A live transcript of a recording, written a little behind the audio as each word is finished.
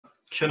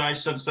Can I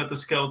sense that the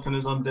skeleton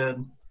is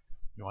undead?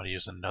 You want to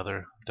use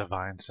another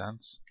divine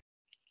sense?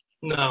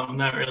 No,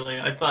 not really.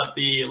 I thought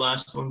the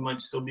last one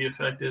might still be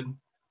effective.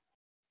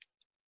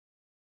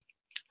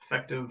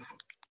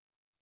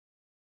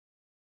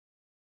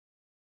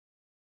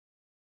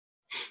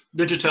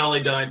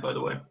 Digitali died, by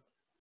the way.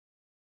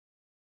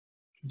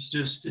 It's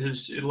just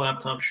his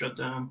laptop shut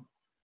down.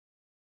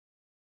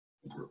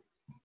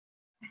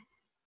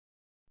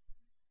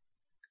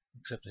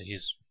 Except that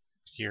he's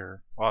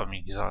here. Well, I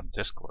mean, he's on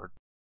Discord.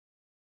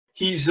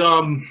 He's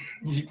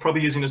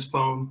probably using his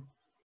phone.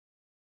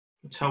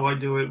 That's how I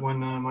do it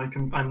when I'm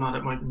not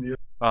at my computer.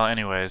 Well,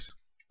 anyways,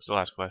 still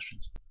ask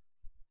questions.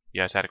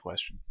 You guys had a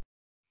question.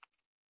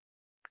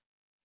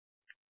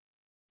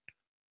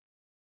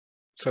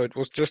 So it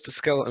was just a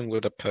skeleton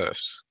with a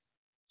purse.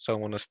 So I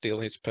want to steal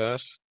his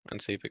purse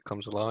and see if it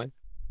comes alive.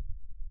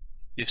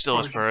 You steal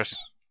his purse.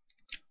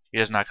 He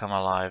does not come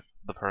alive.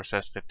 The purse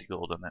has 50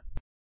 gold in it.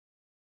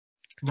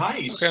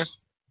 Nice. Okay.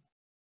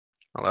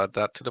 I'll add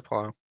that to the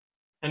pile.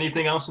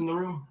 Anything else in the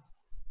room?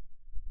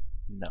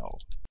 No.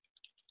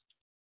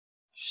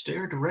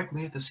 Stare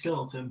directly at the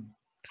skeleton.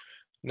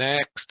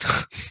 Next.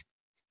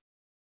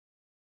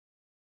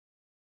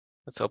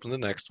 Let's open the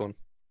next one.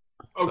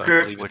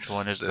 Okay. Which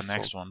one is the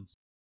next one?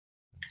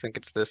 I think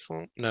it's this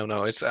one.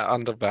 No, it's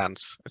under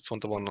Vance. It's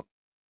the one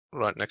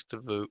right next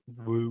to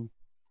Woo.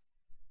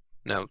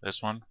 No.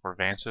 This one? Where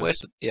Vance is?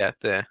 Where's yeah,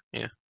 there.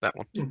 Yeah, that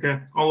one. Okay.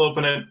 I'll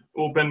open it.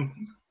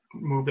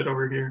 Move it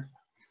over here.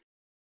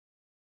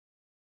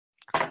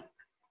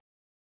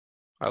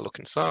 I look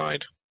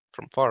inside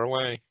from far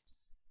away.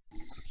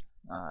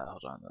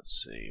 Hold on,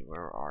 let's see.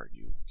 Where are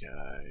you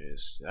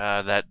guys?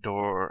 That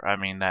door,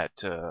 that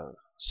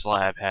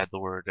slab had the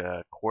word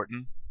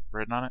Corton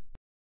written on it.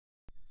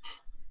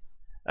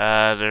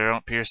 There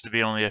appears to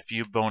be only a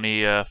few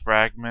bony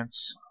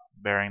fragments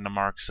bearing the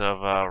marks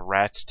of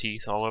rat's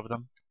teeth all over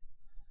them.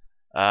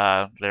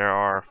 There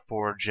are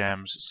 4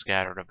 gems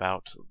scattered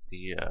about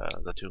the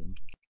tomb.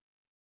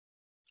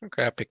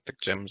 Okay, I picked the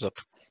gems up.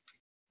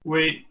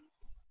 Wait.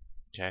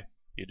 Okay,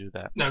 you do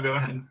that. No, go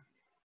ahead.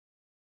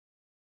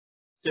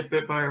 Get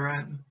bit by a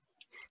rat.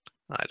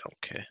 I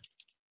don't care.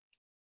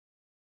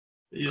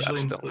 They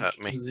usually Rats don't hurt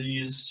me.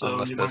 Disease, so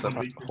unless there's a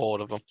horde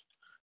of them.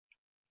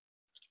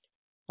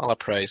 I'll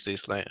appraise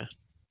these later.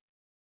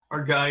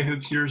 Our guy who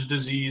cures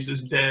disease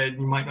is dead.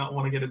 You might not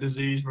want to get a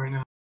disease right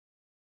now.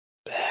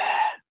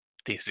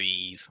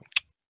 Disease.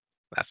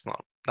 That's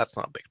not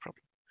a big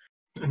problem.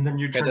 And then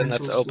you turn Okay, then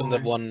into let's a open the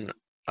slime. one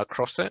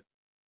across it.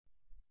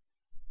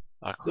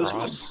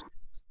 Across?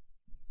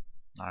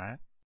 Alright.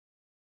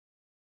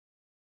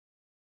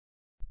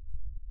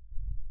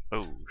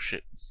 Oh,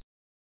 shit.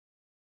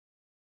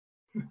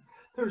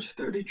 There's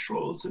 30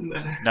 trolls in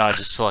there. No, I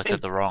just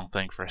selected the wrong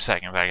thing for a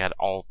second. I got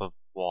all the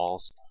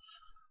walls.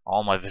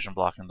 All my vision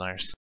blocking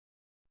layers.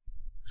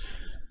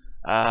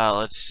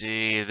 Let's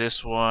see.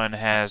 This one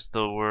has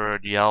the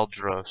word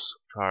Yaldros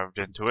carved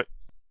into it.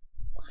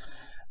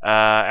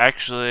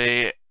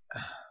 Actually,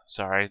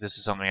 sorry, this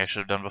is something I should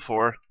have done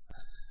before.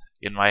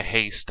 In my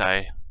haste,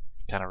 I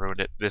kind of ruined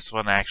it. This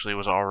one actually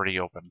was already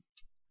open.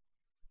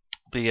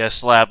 The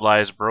slab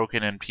lies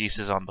broken in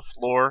pieces on the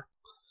floor,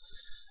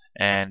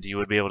 and you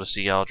would be able to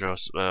see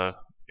Yaldros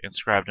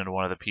inscribed into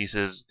one of the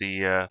pieces.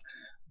 The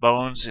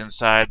bones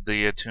inside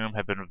the tomb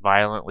have been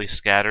violently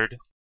scattered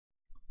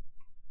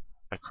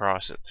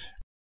across it.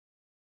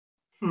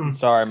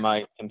 Sorry,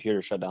 my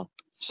computer shut down.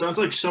 Sounds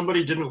like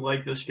somebody didn't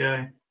like this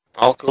guy.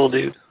 All cool,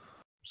 dude.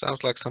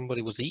 Sounds like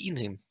somebody was eating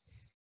him.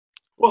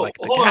 Well, Like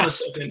the hold on a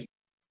ghast. second.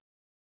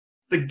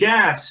 The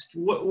ghast.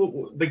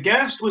 The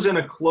ghast was in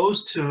a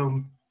closed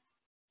tomb.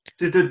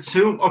 Did the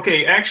tomb?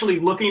 Okay, actually,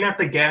 looking at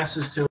the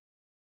ghast's tomb,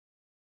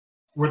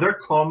 were there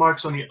claw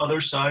marks on the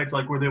other sides,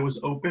 like where there was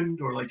opened,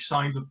 or like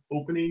signs of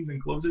opening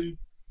and closing?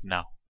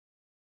 No.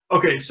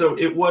 Okay, so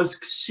it was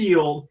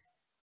sealed.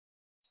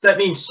 That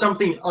means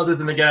something other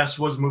than the ghast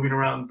was moving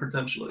around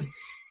potentially.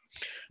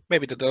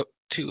 Maybe the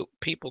 2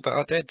 people that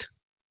are dead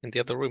in the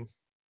other room.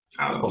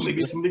 I don't know,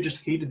 maybe somebody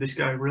just hated this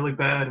guy really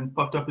bad and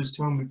fucked up his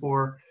tomb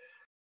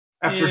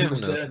after he Yeah,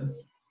 was who knows? dead.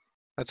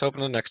 Let's open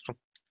the next one.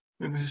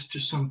 Maybe it's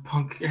just some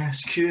punk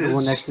ass kids. The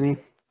one next to me?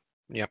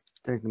 Yep.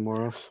 Take the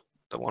Moros.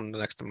 The one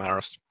next to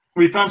Maris.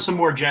 We found some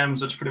more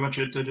gems. That's pretty much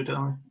it,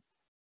 Digitally.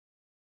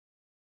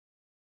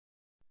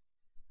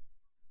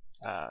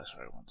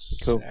 Sorry, one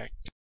Cool. sec.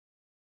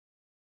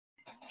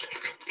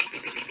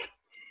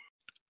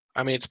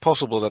 I mean, it's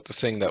possible that the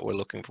thing that we're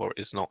looking for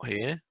is not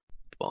here,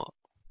 but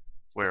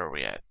Where are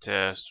we at?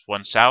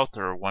 One south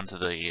or one to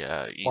the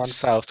east? one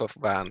south of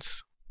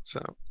Vance. So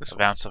this one.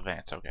 Vance of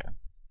Vance, okay.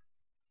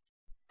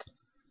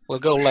 We'll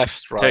go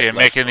left, right. Tell you, left,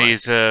 making right.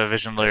 these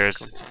vision layers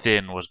That's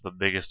thin was the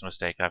biggest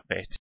mistake I've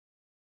made.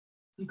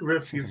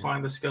 Griff, you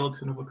find the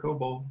skeleton of a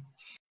kobold.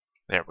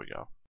 There we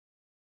go.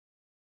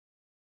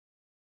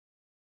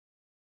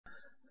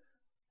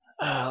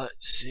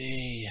 Let's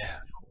see.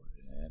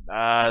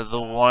 The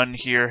one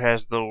here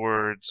has the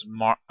words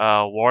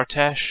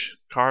Wartesh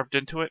carved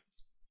into it.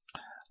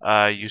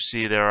 You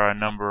see there are a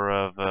number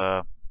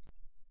of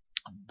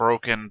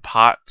broken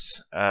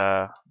pots.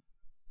 What's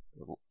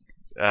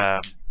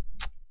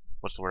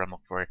the word I'm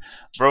looking for here?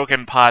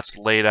 Broken pots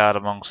laid out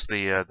amongst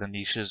the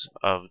niches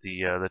of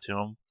the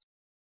tomb.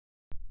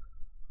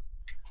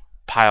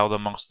 Piled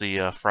amongst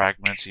the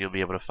fragments, you'll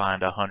be able to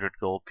find 100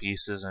 gold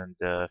pieces and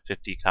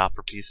 50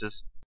 copper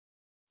pieces.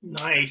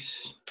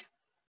 Nice.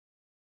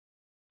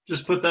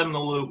 Just put that in the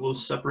loot. We'll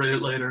separate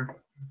it later.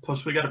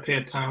 Plus, we gotta pay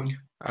a town.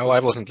 Oh, I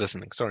wasn't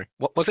listening. Sorry.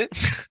 What was it?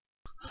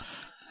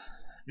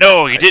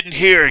 No, you didn't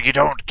hear. You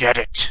don't get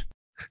it.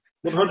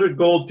 100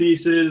 gold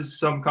pieces,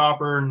 some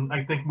copper, and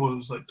I think what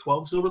was like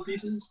 12 silver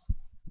pieces.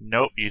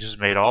 Nope, you just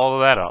made all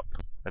of that up.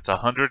 It's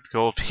 100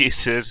 gold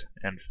pieces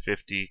and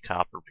 50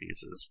 copper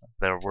pieces.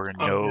 There were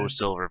no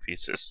silver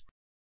pieces.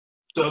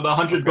 So the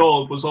 100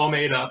 gold was all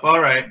made up. All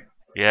right.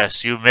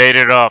 Yes, you made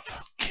it up.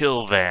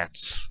 Kill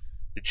Vance.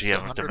 The GM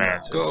 100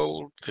 demands it.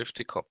 gold,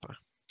 50 copper.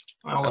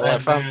 I'll Oh, I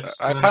add found Vance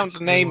to I the found next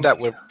the name deal.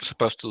 that we're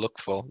supposed to look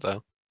for,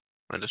 though.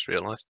 I just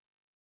realized.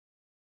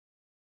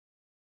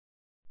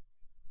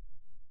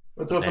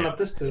 Let's open Name. up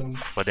this tomb.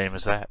 What name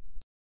is that?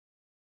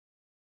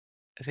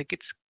 I think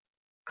it's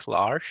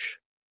Klarsh.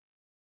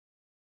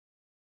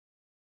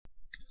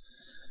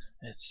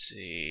 Let's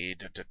see.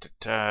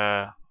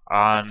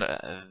 On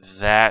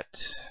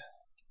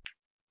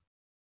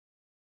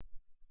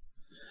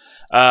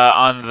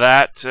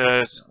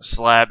that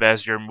slab,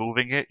 as you're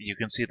moving it, you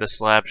can see the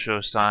slab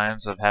show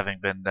signs of having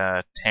been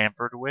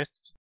tampered with.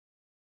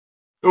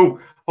 Oh,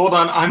 hold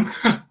on.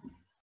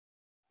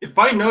 If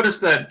I notice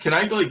that, can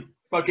I like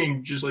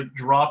fucking just like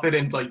drop it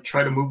and like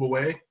try to move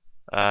away?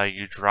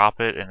 You drop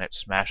it and it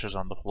smashes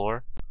on the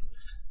floor.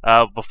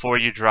 Before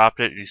you dropped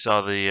it, you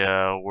saw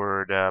the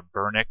word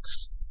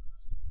Burnix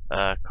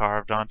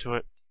carved onto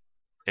it.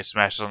 It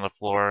smashes on the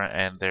floor,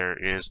 and there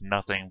is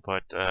nothing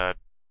but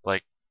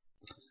like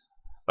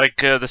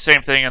the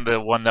same thing in the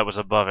one that was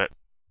above it.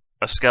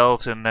 A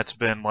skeleton that's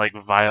been like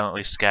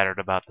violently scattered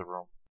about the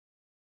room.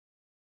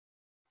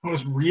 I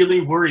was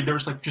really worried there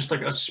was like just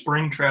like a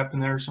spring trap in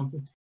there or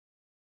something.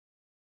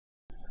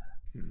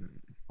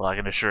 Well, I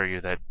can assure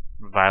you that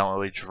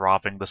violently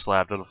dropping the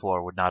slab to the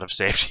floor would not have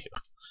saved you.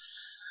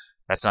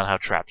 That's not how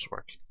traps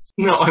work.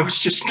 No, I was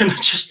just gonna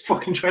just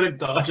fucking try to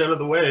dodge out of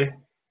the way.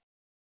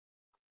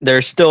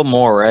 There's still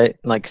more, right?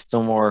 Like,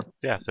 still more.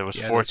 Yeah, there was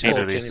Yeah, 14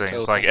 there's of these 14 in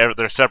things. total. Like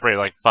they're separated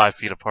like 5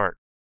 feet apart.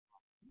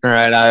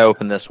 Alright, I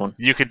open this one.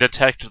 You can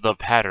detect the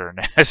pattern,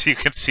 as you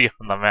can see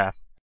on the map.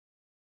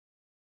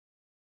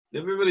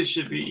 Everybody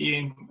should be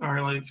eating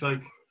or like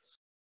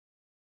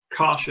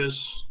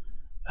cautious.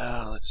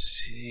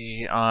 Let's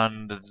see.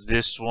 On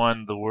this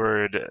one, the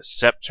word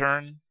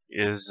Septurn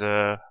is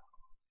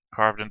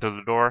carved into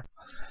the door.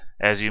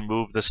 As you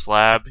move the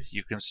slab,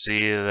 you can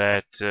see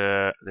that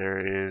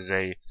there is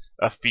a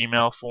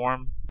female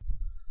form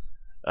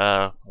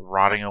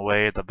rotting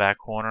away at the back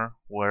corner,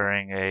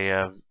 wearing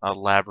a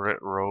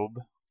elaborate robe,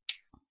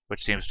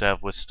 which seems to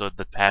have withstood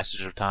the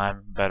passage of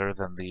time better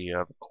than the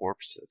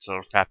corpse it's sort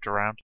of wrapped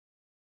around.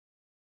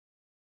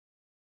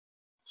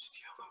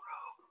 Steal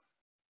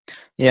the robe.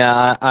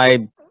 Yeah,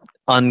 I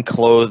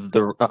unclothe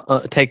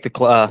the take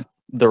the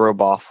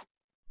robe off.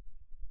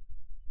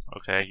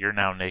 Okay, you're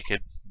now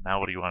naked. Now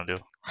what do you want to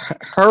do?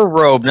 Her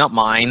robe, not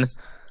mine.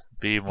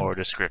 Be more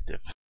descriptive.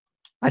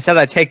 I said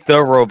I take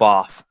the robe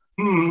off.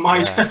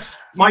 Yeah.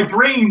 My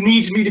brain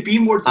needs me to be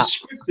more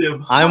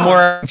descriptive. I'm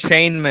wearing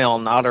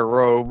chainmail, not a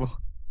robe.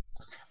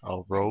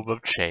 A robe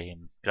of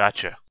chain.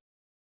 Gotcha.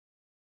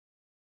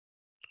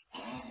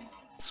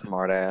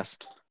 Smart ass.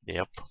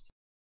 Yep.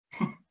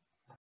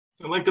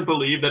 I like to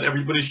believe that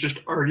everybody's just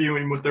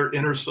arguing with their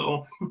inner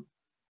self.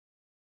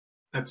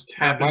 That's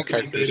My happens to me,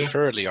 character is Beta.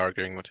 surely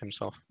arguing with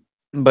himself.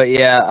 But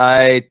yeah,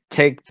 I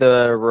take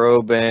the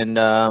robe and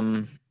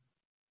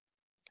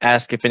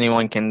ask if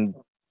anyone can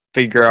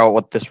figure out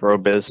what this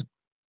robe is.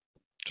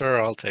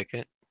 Sure, I'll take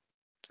it.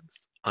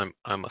 Since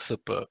I'm a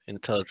super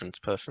intelligence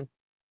person.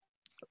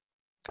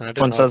 Can I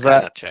do One an says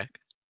Arcana that. check?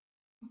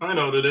 I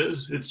know what it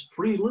is. It's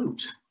free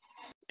loot.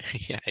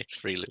 Yeah, it's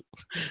free loot.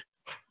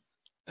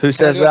 Who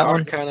says Can I do that an one?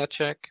 Arcana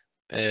check?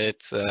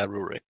 It's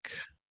Rurik.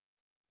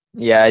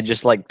 Yeah, I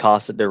just like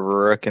toss it to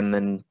Rurik and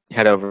then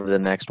head over to the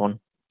next one.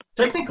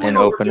 Technically, And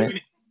what open we're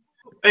it.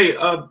 doing.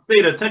 Hey,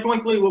 Theta.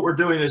 Technically, what we're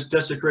doing is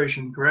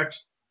desecration, correct?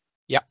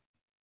 Yep.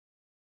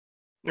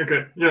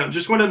 Okay. Yeah.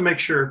 Just wanted to make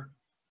sure.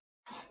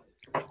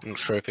 I'm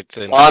sure if it's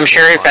in. Well, I'm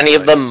sure if any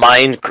of them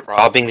mind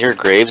robbing your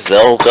graves,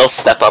 they'll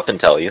step up and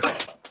tell you.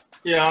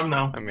 Yeah, I'm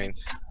no. I mean,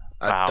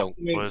 I Wow. don't.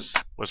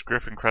 Was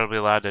Griff incredibly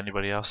loud to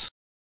anybody else?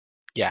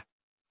 Yeah.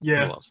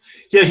 Well,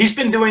 Yeah. He's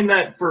been doing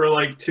that for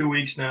like 2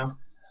 weeks now.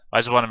 I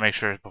just want to make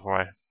sure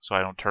before so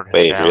I don't turn him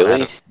Wait, down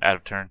really? out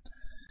of turn.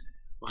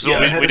 So Yeah,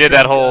 I had we to did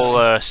that turn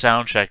whole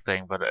sound check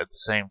thing, but at the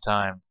same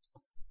time,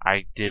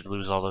 I did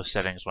lose all those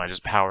settings when I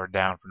just powered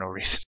down for no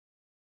reason.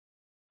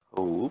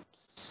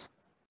 Oops.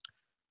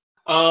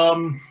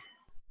 Um.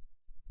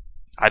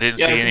 I didn't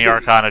Yeah, see I any think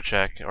it's- Arcana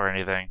check or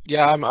anything.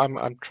 yeah,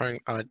 I'm trying.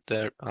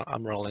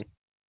 I'm rolling.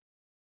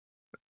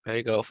 There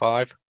you go,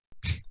 5.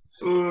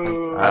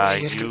 Uh,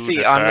 As you you can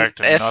see, I'm detect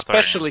nothing.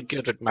 especially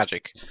good at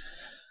magic.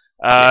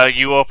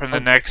 You open the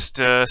next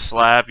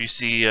slab. You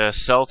see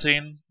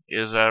Celtine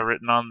is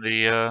written on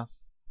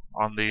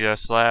the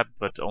slab,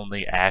 but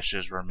only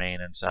ashes remain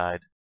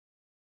inside.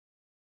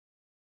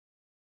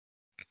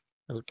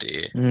 Oh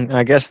dear.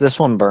 I guess this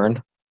one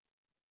burned.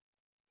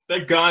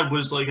 That god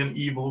was like an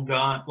evil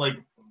god, like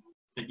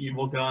the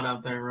evil god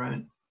out there, right?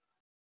 If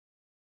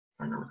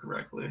I remember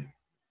correctly.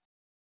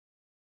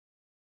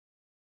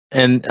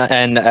 And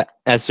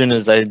as soon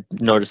as I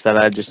noticed that,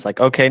 I just like,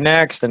 okay,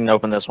 next, and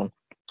open this one.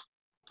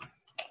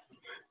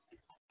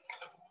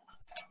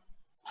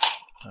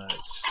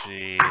 Let's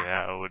see.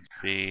 That would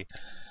be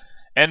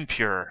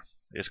Impure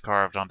is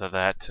carved onto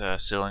that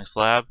ceiling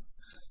slab.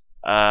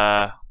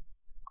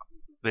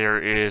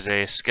 There is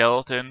a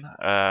skeleton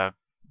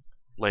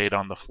laid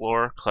on the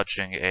floor,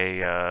 clutching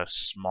a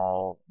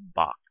small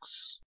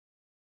box.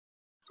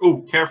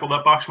 Oh, careful!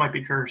 That box might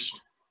be cursed.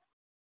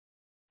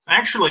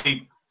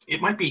 Actually, it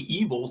might be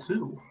evil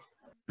too.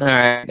 All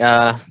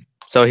right.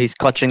 So he's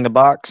clutching the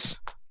box.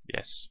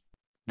 Yes,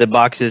 The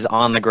box is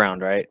on the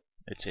ground, right?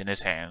 it's in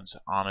his hands,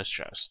 on his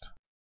chest.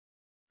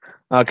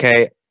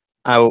 Okay.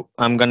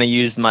 I'm gonna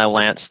use my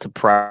lance to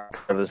pry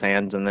out of his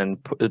hands and then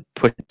put it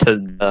to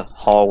the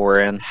hall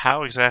we're in.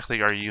 How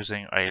exactly are you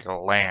using a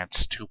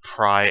lance to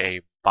pry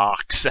a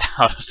box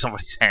out of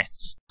somebody's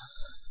hands?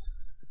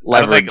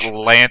 Leverage. I don't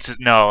think lances.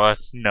 No,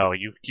 no.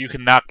 You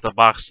can knock the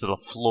box to the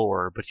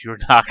floor, but you're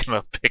not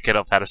gonna pick it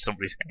up out of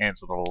somebody's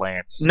hands with a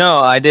lance. No,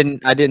 I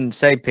didn't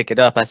say pick it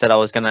up. I said I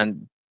was gonna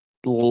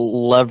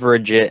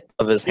leverage it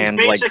of his He's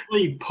hands, like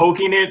basically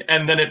poking it,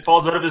 and then it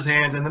falls out of his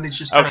hands, and then he's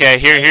just. Kinda Okay,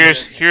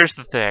 here's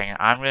the thing.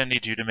 I'm gonna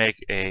need you to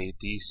make a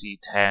DC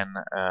 10.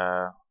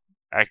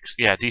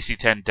 DC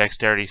 10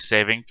 Dexterity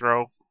saving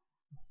throw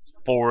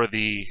for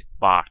the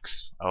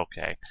box.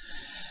 Okay.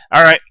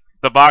 All right.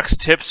 The box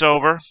tips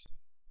over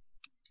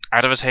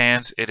out of his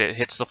hands. It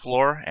hits the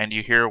floor, and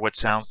you hear what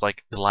sounds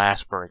like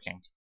glass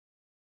breaking.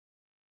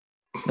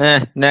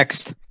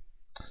 next.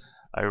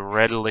 A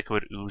red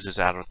liquid oozes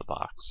out of the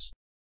box.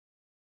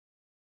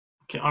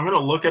 Okay, I'm gonna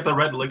look at the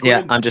red liquid.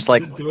 Yeah, I'm just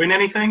like- Is it doing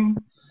anything?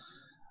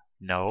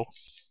 No.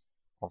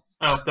 Oh,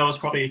 that was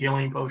probably a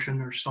healing potion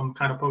or some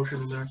kind of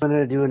potion in there. I'm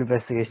gonna do an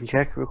investigation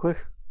check real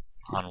quick.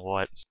 On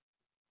what?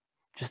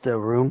 Just a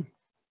room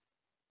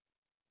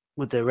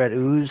with the red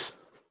ooze.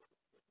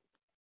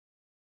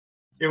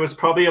 It was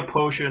probably a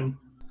potion.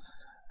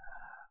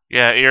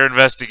 Yeah, your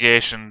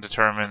investigation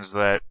determines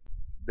that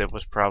it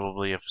was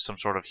probably some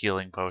sort of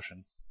healing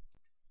potion.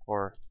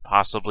 Or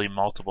possibly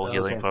multiple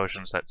healing Okay.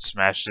 potions that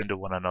smashed into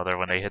one another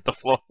when they hit the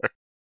floor.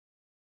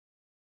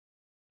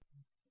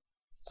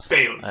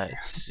 Failed.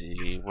 Let's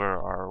see, where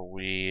are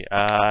we?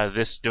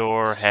 This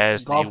door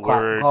has Golf the clap,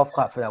 word golf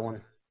clap for that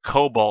one.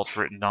 cobalt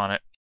written on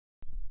it.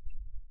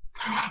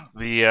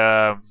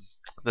 The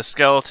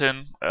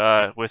skeleton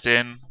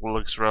within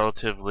looks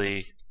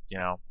relatively,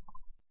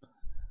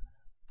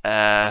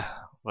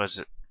 what's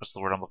the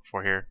word I'm looking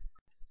for here?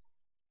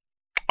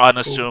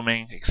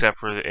 Unassuming, except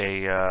for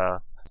a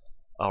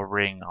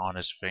ring on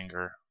his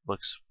finger.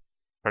 Looks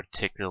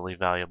particularly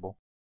valuable.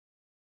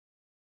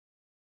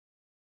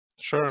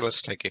 Sure,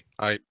 let's take it.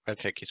 I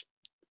take his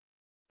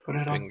Put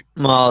it on. thing.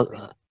 Well,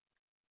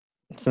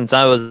 since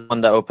I was the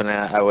one to open it,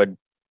 I would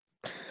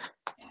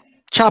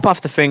chop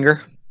off the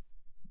finger,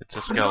 It's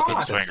a Put it on.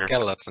 skeleton's It's a finger.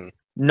 skeleton.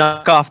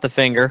 knock off the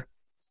finger.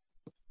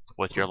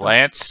 With your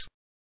lance?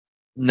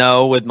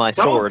 No, with my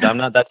Don't sword. do- I'm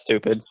not that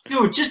stupid.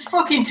 Dude, just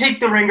fucking take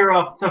the finger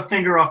off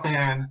the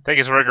hand. Take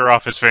his ringer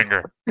off his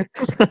finger.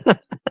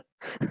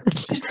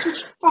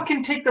 Just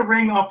fucking take the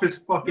ring off his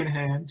fucking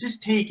hand.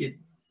 Just take it.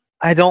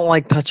 I don't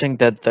like touching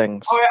dead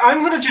things. Alright,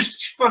 I'm gonna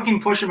just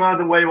fucking push him out of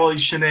the way while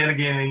he's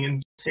shenaniganing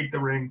and take the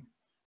ring.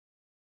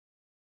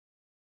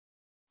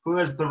 Who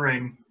has the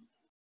ring?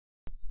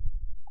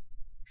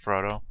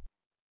 Frodo.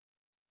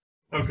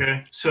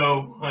 Okay,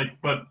 so,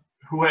 but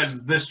who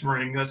has this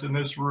ring that's in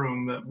this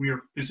room that we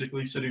are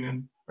physically sitting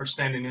in, or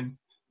standing in?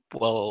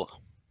 Well,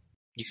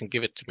 you can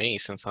give it to me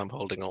since I'm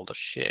holding all the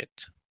shit.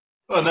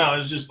 Oh no,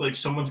 it's just like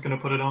someone's gonna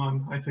put it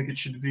on. I think it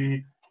should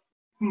be,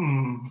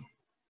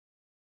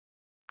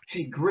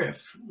 Hey Griff,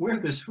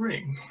 wear this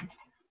ring.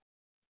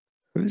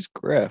 Who's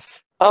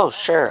Griff? Oh,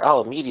 sure.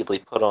 I'll immediately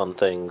put on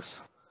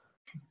things.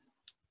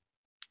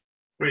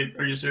 Wait,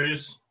 are you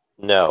serious?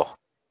 No.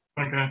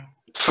 Okay.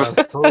 That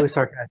was totally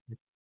sarcastic.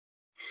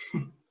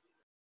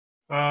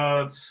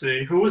 Let's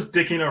see. Who was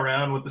dicking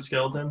around with the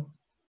skeleton?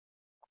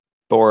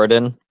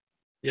 Borodin.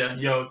 Yeah,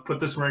 yo,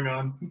 put this ring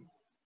on.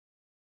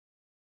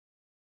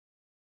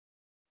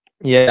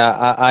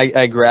 Yeah,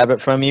 I grab it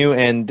from you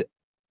and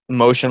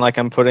motion like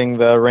I'm putting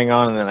the ring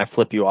on, and then I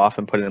flip you off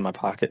and put it in my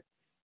pocket.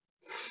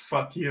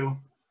 Fuck you.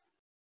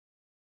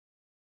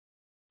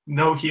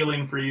 No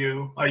healing for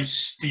you. I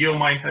steal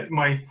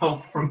my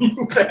health from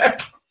you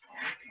back.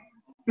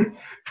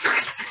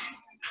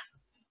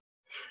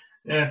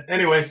 Yeah,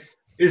 anyway.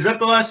 Is that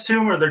the last two,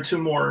 or are there two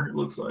more, it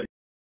looks like?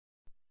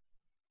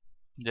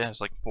 Yeah,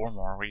 it's like 4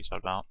 more. What are you talking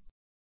about?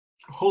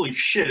 Holy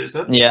shit, is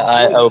that... Yeah,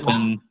 I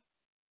open.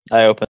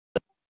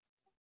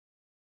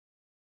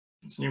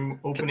 You're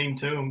opening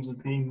tombs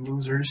and being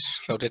losers.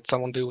 So did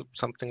someone do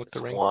something with the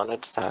It's ring? one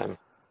at a time.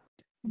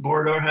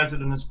 Bordor has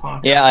it in his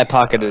pocket. Yeah, I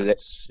pocketed it.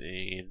 Let's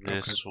see.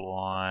 This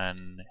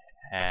one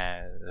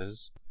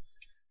has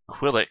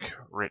Quillic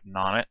written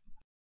on it.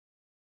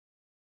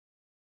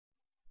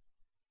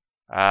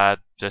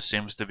 Just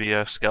seems to be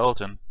a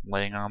skeleton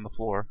laying on the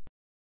floor.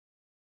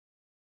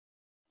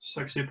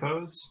 Sexy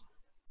pose.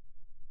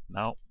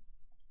 Nope.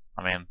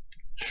 I mean,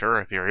 sure,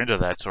 if you're into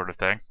that sort of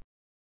thing.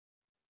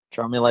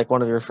 Draw me like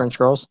one of your French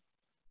girls.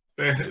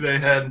 They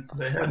had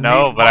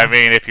No, meat but I once.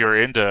 mean, if you're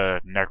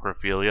into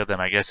necrophilia, then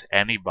I guess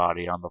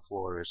anybody on the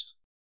floor is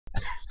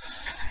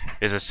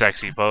a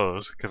sexy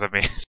pose. Because I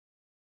mean,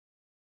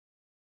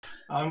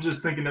 I'm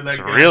just thinking of that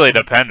it's guy. really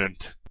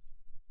dependent.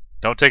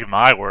 Don't take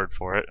my word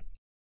for it.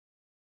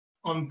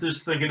 I'm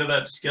just thinking of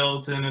that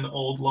skeleton in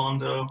Old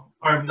Londo,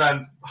 or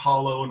that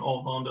hollow in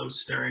Old Londo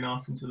staring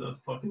off into the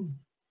fucking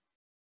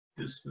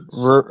distance.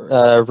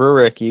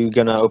 Rurik, you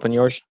gonna open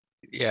yours?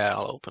 Yeah,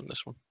 I'll open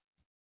this one.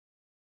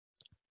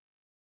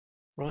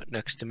 Right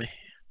next to me.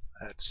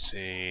 Let's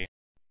see.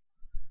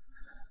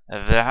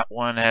 That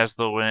one has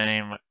the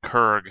name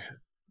Kurg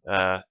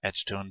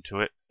etched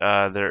onto it.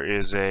 There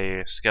is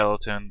a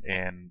skeleton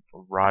in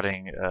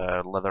rotting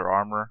leather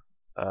armor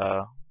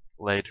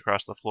laid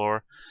across the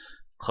floor,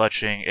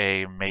 clutching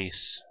a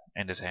mace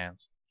in his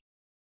hands.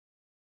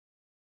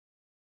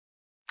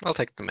 I'll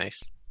take the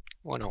mace.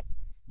 Why not?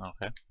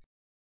 Okay.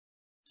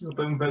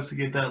 We'll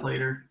investigate that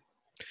later.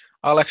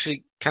 I'll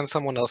actually. Can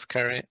someone else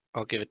carry it?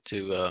 I'll give it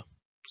to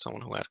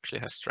someone who actually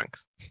has strength.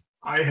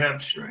 I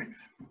have strength.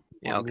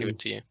 Yeah, I'll give it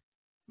to you.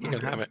 You can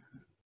Okay. have it.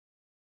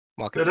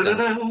 Mark it down.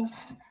 Da-da-da-da.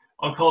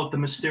 I'll call it the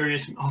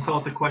mysterious. I'll call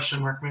it the question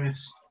mark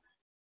mace.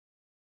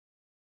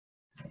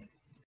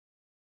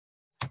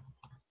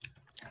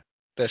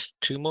 There's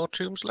 2 more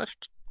tombs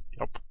left.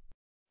 Yep.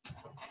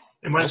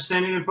 Am I Nope.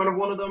 standing in front of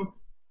one of them,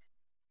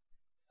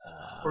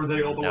 or are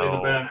they all the way in the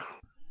No. back?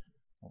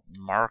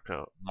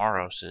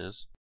 Maros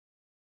is.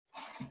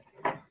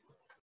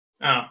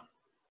 Oh.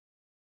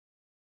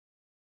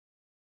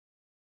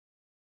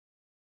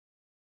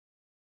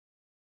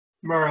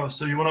 Maro,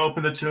 so you want to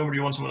open the tomb, or do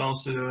you want someone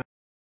else to do it?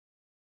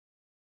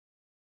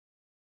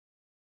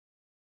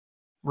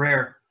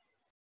 Rare.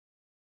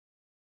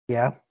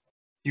 Yeah,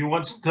 Do you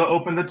want to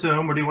open the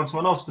tomb, or do you want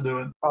someone else to do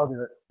it? I'll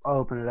do it. I'll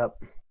open it up.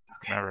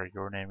 Remember,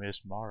 your name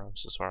is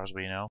Maros, as far as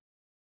we know.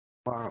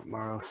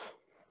 Maros.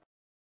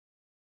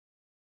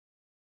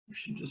 We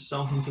should just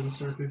sell him to the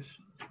circus.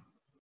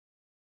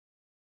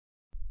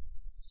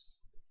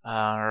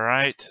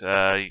 Alright,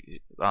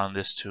 on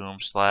this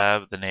tomb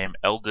slab, the name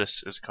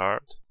Eldis is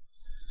carved.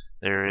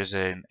 There is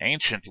an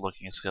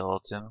ancient-looking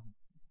skeleton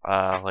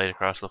laid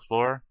across the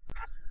floor.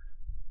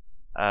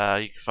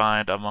 You can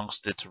find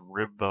amongst its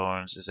rib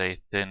bones is a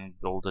thin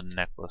golden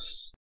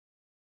necklace.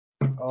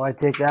 Oh, I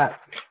take that.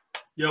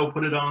 Yo,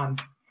 put it on.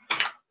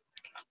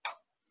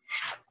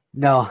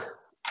 No,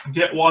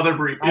 Get water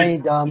breathing. I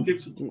ain't dumb.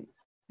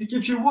 It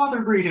gives you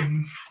water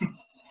breathing.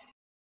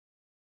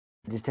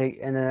 Just take,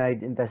 and then I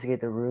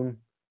investigate the room.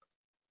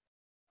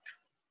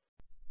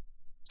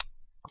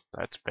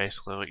 That's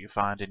basically what you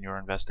find in your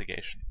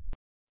investigation.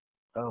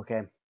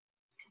 Okay.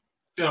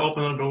 Gotta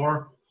open the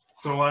door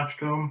to the last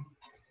tomb.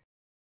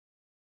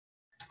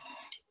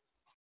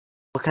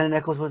 What kind of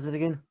necklace was it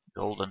again?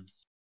 Golden.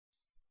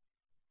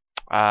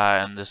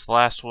 And this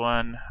last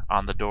one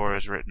on the door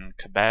is written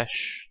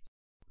Kabesh.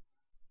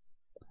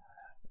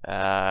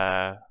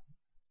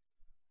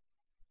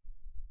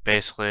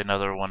 Basically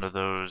another one of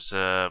those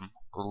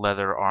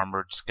leather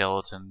armored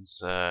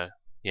skeletons.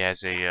 He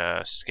has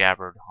a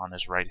scabbard on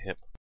his right hip.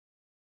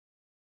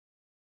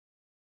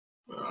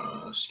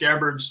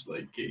 Scabbard's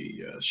like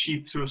a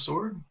sheath to a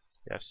sword.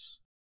 Yes.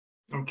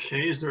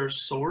 Okay, is there a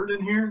sword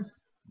in here?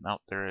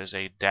 Nope, there is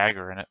a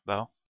dagger in it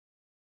though.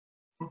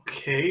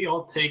 Okay,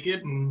 I'll take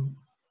it, and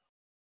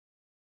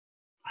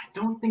I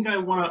don't think I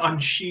want to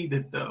unsheath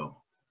it though.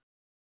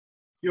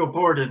 Yo,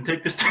 Borden,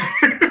 take this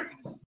dagger.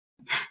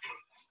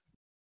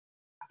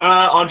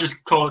 I'll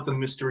just call it the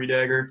mystery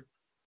dagger.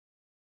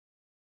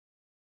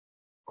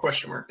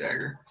 Question mark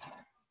dagger.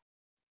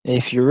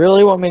 If you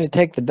really want me to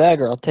take the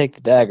dagger, I'll take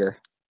the dagger.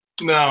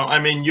 No, I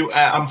mean you.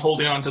 I'm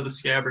holding on to the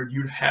scabbard.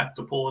 You'd have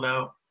to pull it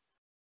out.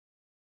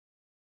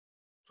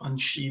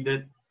 Unsheath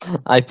it.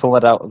 I pull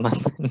it out with my.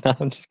 No,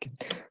 I'm just kidding.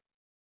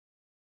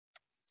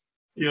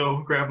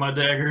 Yo, grab my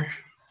dagger.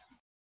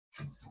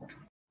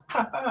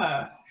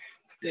 Haha.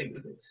 Dig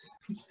with it.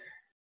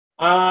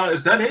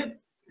 Is that it?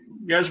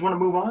 You guys want to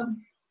move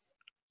on?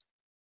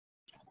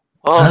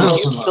 Well, if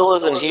he still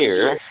isn't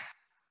here.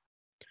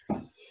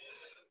 Can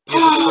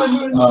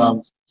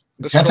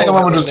I take a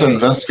moment just to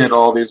investigate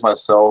all these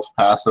myself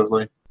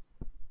passively?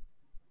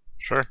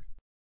 Sure.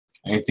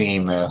 Anything he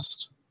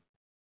missed?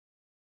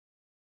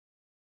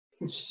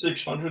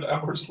 600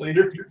 hours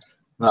later.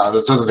 No,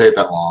 it doesn't take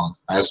that long.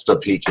 I just have to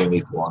peek in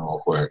each one real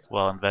quick.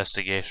 Well,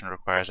 investigation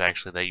requires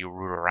actually that you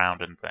root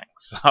around in things,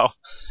 so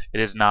it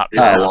is not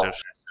Yeah, passive.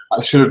 well,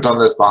 I should have done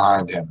this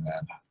behind him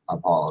then. I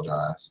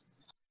apologize.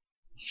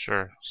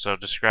 Sure. So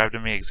describe to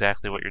me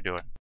exactly what you're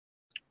doing.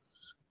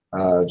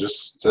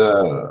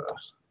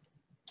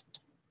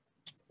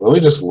 Really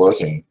just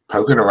looking,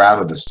 poking around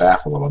with the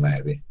staff a little,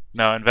 maybe.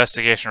 No,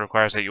 investigation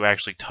requires that you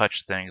actually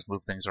touch things,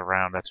 move things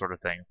around, that sort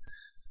of thing.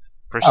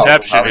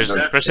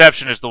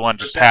 Perception is the one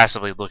just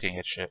passively looking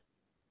at shit.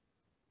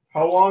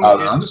 How long?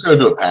 I'm just gonna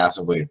do it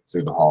passively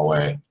through the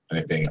hallway.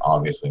 Anything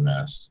obviously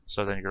missed.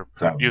 So then you're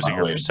So, using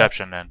your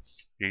perception. Then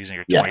you're using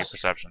your 20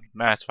 perception.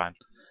 Nah, that's fine.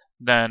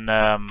 Then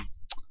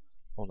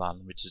hold on,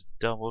 let me just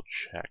double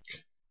check.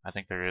 I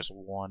think there is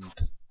one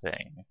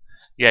thing.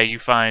 Yeah, you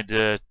find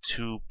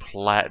 2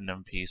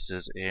 platinum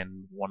pieces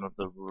in one of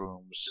the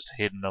rooms, just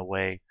hidden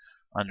away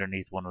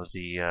underneath one of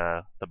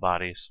the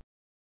bodies.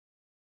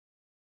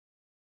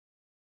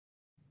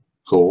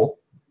 Cool.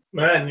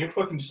 Man, you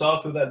fucking saw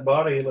through that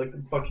body like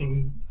a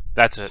fucking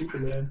That's it.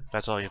 Superman.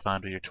 That's all you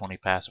find with your 20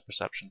 passive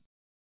perception.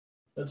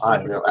 That's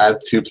Alright, add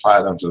 2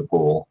 platinum to the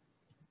pool.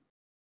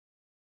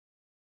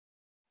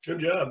 Good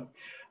job.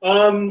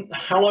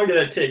 How long did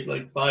that take?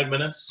 Like 5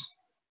 minutes?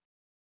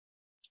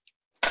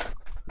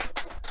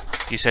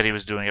 He said he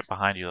was doing it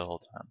behind you the whole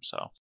time,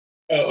 so.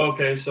 Oh,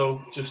 okay,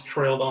 so just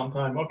trailed on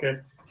time. Okay.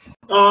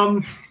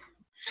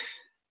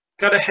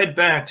 Gotta head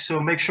back, so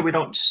make sure we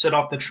don't set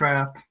off the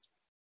trap.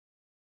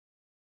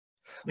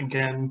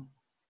 Again.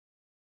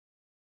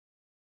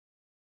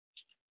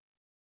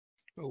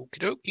 Okie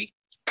dokie.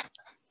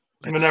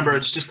 Remember,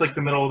 it's just like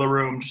the middle of the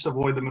room. Just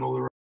avoid the middle of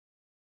the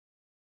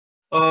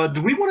room.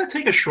 Do we want to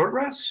take a short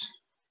rest?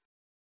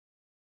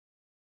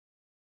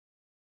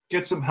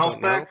 Get some health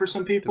back for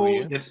some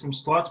people? Get some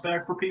slots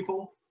back for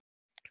people?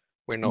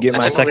 We're not. Get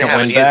my second I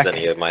haven't wind used back.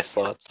 any of my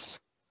slots.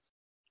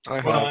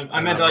 I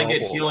meant I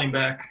get healing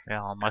back.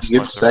 Yeah, all my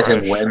Get slots are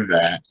second fresh. wind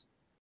back.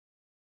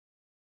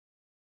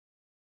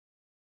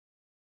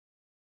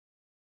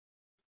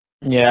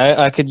 Yeah,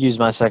 I could use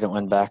my second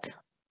wind back.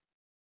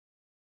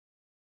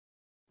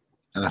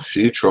 In the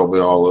future, I'll be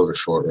all over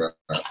short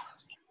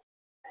rest.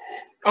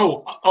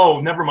 Oh,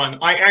 never mind.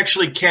 I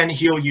actually can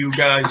heal you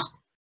guys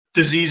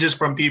diseases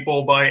from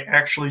people by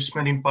actually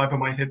spending 5 of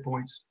my hit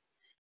points.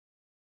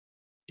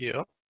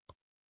 Yeah.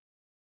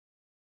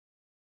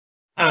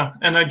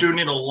 And I do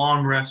need a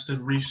long rest to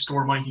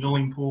restore my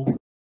healing pool.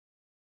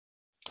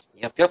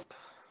 Yep.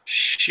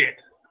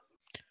 Shit.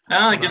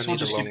 I guess we'll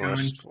just keep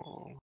going.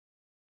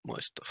 My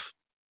stuff.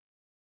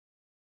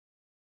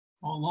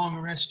 I'll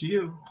long rest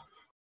you.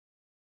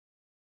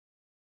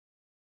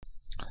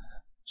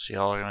 So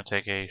y'all are gonna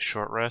take a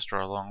short rest or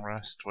a long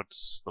rest?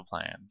 What's the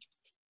plan?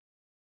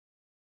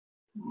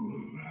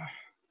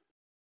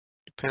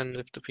 Depends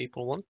if the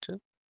people want to.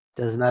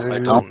 Doesn't matter. I to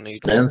me. don't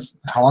need one.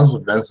 How long has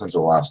it been since the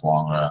last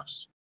long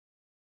rest?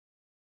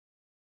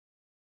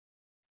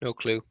 No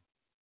clue.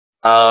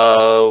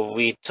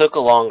 We took a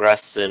long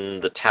rest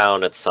in the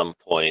town at some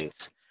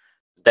point.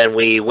 Then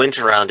we went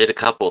around, did a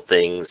couple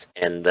things,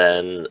 and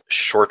then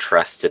short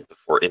rested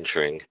before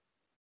entering.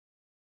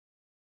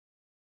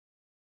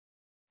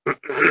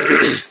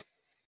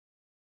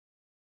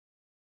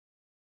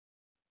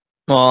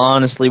 Well,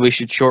 honestly, we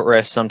should short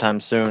rest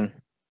sometime soon.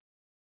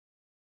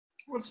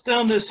 What's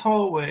down this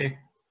hallway?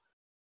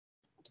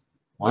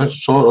 Let's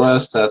short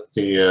rest at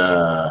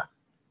the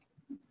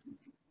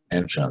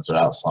entrance or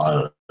outside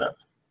of it.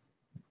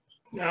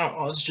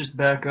 No, let's just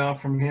back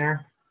off from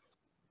here.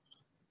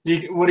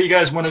 What do you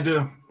guys want to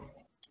do?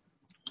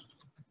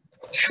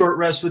 Short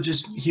rest would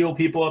just heal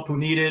people up who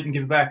need it and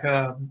give back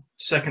a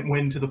second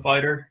wind to the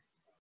fighter.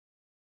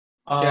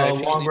 Yeah,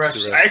 long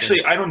rest.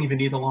 Actually, I don't even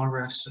need the long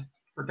rest. I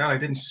forgot I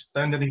didn't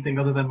spend anything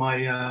other than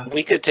my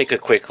we could take a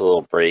quick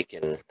little break,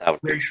 and that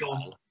would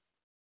racial.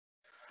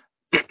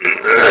 be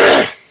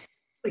fine.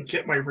 I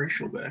get my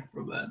racial back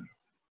from that.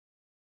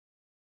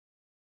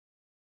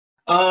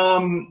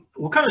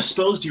 What kind of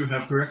spells do you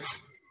have, Rick?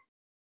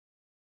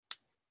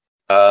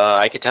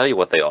 I could tell you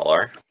what they all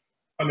are.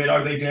 I mean,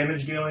 are they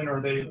damage dealing or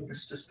are they like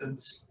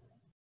assistance?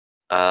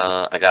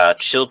 I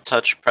got Shield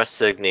Touch,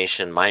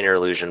 Prestidigitation, Minor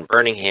Illusion,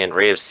 Burning Hand,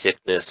 Ray of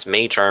Sickness,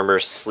 Mage Armor,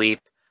 Sleep,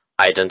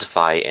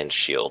 Identify, and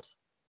Shield.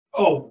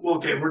 Oh,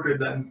 okay, we're good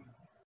then.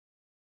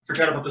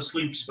 Forgot about the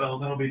sleep spell.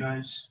 That'll be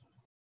nice.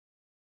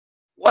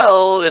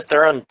 Well, if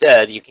they're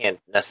undead, you can't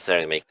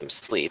necessarily make them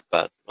sleep,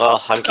 but,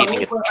 well, I'm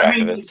keeping track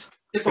of it.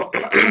 If,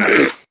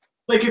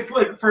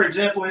 for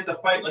example, we had to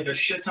fight like a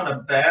shit ton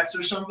of bats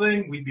or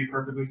something, we'd be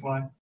perfectly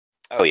fine.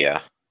 Oh,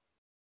 yeah.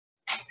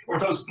 Or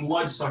those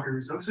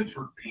bloodsuckers. Those things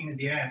were a pain in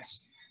the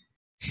ass.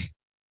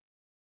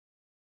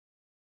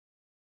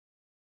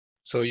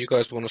 So you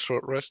guys want a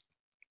short rest?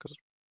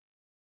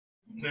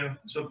 Yeah,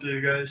 it's up to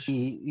you guys. Do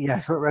Yeah,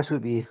 short rest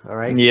would be all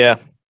right. Yeah.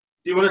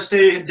 you want to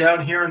stay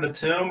down here in the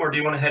tomb, or do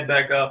you want to head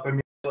back up? I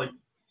mean, like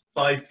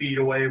 5 feet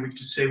away, we could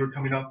just say we're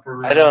coming up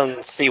for... I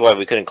don't see why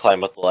we couldn't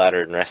climb up the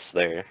ladder and rest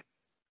there.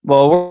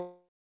 Well,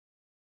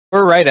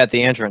 we're right at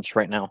the entrance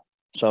right now,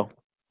 so.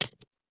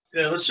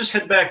 Yeah, let's just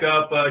head back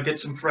up, get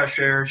some fresh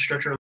air,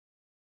 stretch our...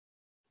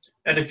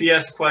 And if he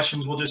asks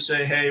questions, we'll just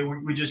say, hey,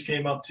 we just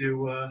came up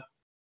to...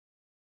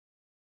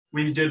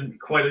 we did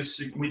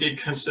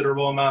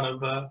considerable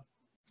amount of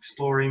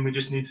exploring. We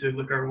just need to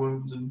lick our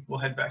wounds, and we'll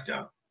head back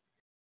down.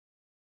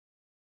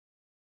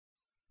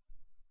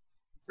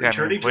 Yeah, I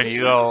Returning mean, to when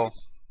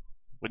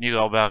the you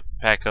go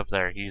back up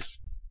there, he's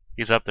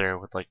up there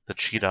with like the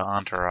cheetah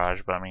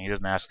entourage, but I mean, he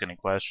doesn't ask any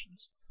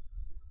questions.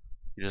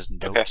 He just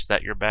notes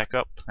that you're back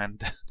up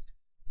and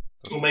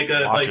we'll make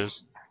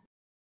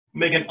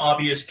make an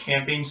obvious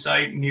camping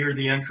site near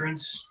the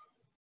entrance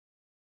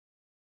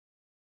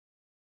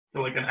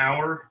for like an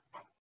hour.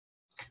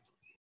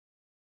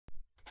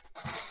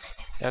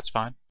 That's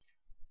fine.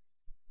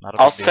 Not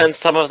a I'll big deal. spend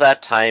some of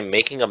that time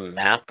making a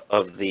map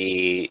of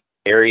the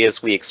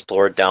areas we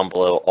explored down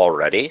below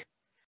already,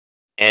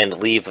 and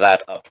leave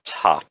that up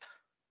top.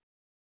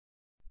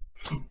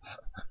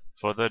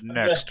 For the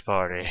next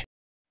party.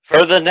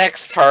 For the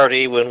next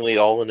party when we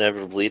all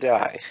inevitably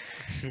die.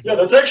 Yeah,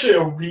 that's actually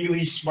a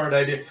really smart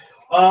idea.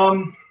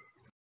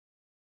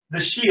 The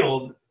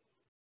shield,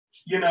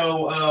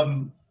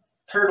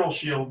 turtle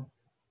shield,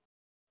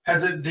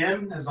 has it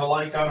dimmed? Has the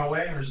light gone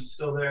away, or is it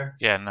still there?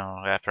 Yeah,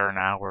 no, after an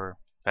hour,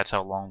 that's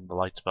how long the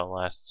light spell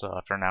lasts, so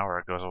after an hour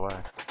it goes away.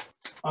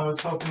 I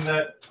was hoping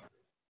that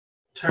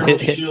turtle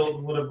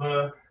shield would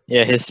have.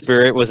 Yeah, his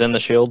spirit was in the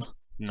shield.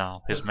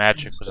 No, his It's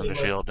magic was in the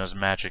still shield, and his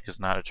magic is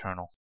not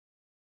eternal.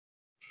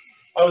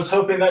 I was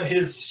hoping that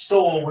his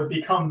soul would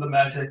become the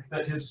magic,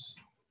 that his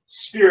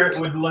spirit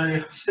would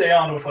stay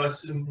on with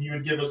us, and he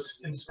would give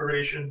us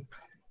inspiration.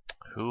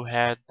 Who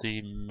had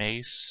the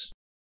mace?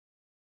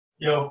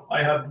 Yo,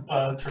 I have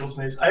Turtle's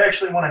mace. I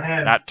actually want to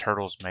hand. Not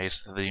Turtle's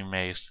mace, the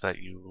mace that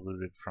you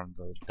looted from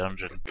the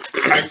dungeon.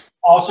 I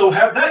also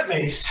have that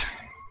mace.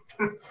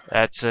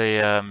 That's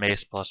a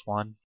mace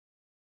 +1.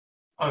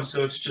 Oh,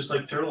 so it's just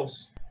like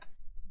Turtle's.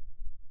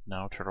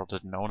 No, Turtle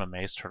didn't own a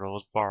mace. Turtle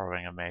was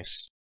borrowing a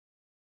mace.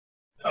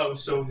 Oh,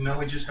 so now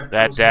we just have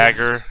That Turtle's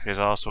dagger mace. is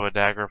also a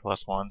dagger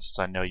 +1, since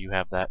I know you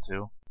have that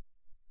too.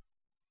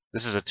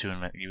 This is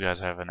attunement. You guys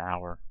have an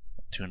hour.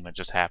 Attunement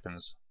just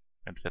happens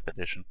in 5th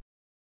edition.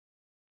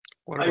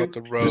 What about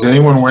the robe? Is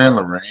anyone wearing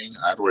the ring?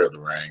 I'd wear the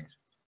ring.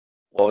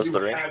 What was You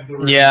the ring? have the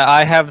ring. Yeah,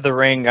 I have the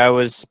ring. I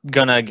was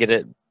gonna get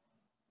it.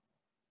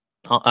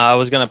 I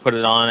was gonna put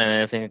it on,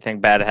 and if anything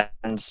bad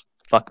happens,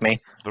 fuck me.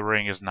 The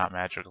ring is not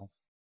magical.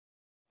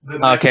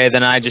 Okay,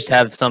 then I just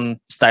have some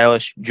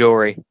stylish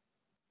jewelry.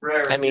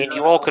 Rare. I mean,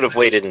 you all could have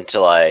waited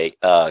until I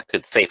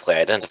could safely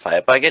identify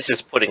it, but I guess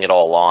just putting it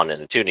all on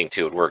and attuning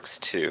to it works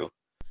too.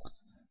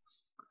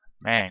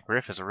 Man,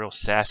 Griff is a real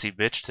sassy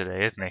bitch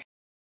today, isn't he?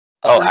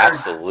 Oh, Rare.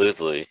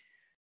 absolutely.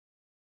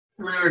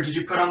 Rare, did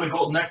you put on the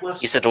gold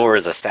necklace? Isidore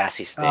is a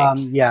sassy snake.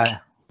 Yeah,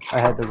 I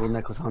had the gold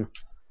necklace on.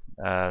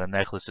 The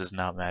necklace is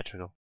not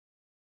magical,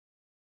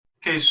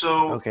 Okay,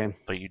 so Okay.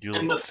 but you do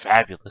And look the-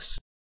 fabulous.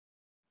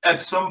 at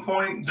some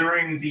point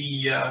during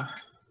the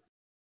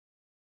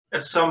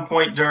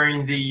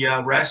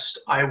rest,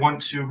 I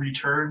want to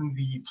return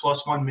the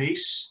 +1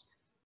 mace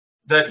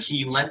that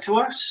he lent to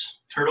us,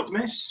 Turtle's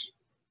mace,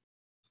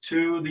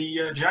 to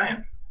the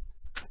giant.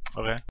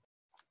 Okay.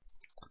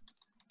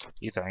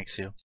 He thanks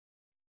you.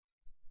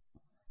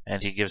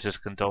 And he gives his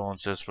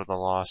condolences for the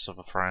loss of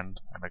a friend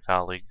and a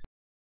colleague.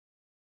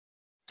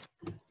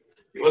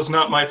 He was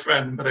not my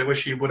friend, but I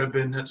wish he would have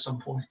been at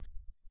some point.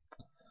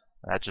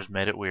 That just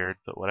made it weird,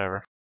 but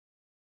whatever.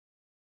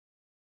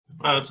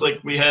 It's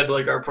like we had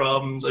like our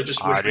problems. I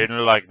just wish I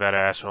didn't like that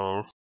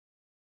asshole.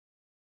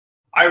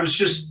 I was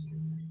just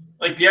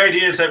like, the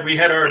idea is that we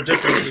had our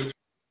differences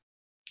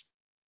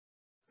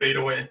fade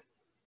away.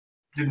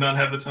 Did not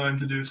have the time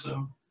to do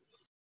so.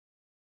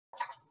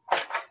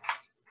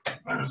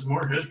 That was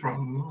more his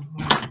problem.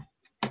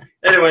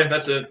 Anyway,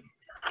 that's it.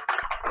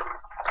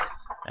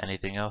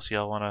 Anything else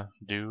y'all want to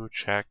do,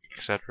 check,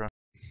 etc.?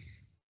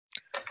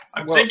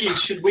 I'm Well- thinking,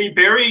 should we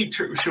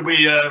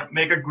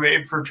make a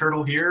grave for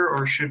Turtle here,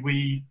 or should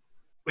we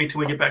wait till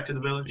we get back to the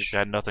You've village?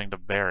 got nothing to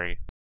bury.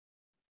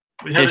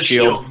 We have His a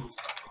shield. shield.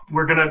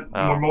 We're gonna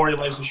Oh.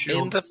 memorialize the In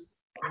shield. the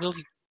will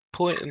you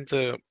point in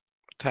the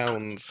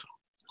town's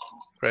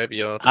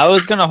graveyard? I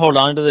was gonna hold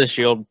on to the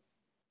shield.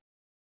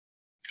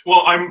 Well,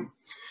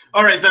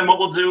 all right. Then what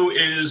we'll do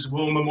is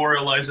we'll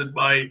memorialize it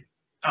by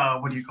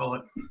what do you call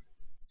it?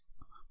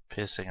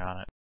 Pissing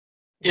on it.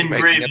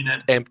 Engraving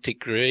it. Empty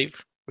grave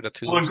with a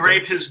We'll tombstone.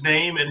 engrave his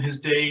name and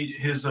his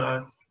date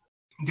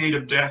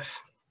of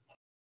death.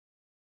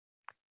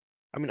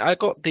 I mean, I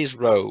got these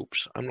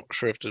robes. I'm not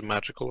sure if they're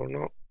magical or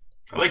not.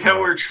 I like how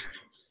we're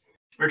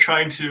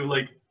trying to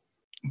like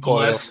Call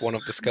off bless one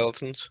of the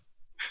skeletons.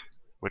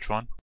 Which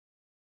one?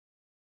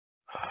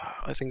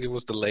 I think it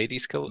was the lady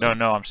skeleton.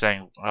 No, I'm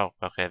saying. Oh,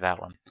 okay, that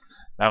one.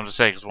 I'm just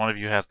saying because one of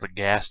you has the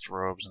ghast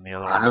robes and the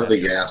other I one have the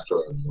has. gas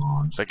robes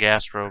on. The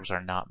ghast robes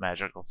are not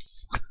magical.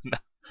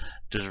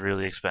 Just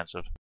really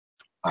expensive.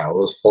 I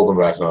was fold them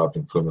back up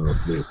and put them in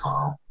the blue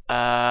pile.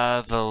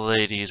 The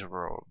ladies'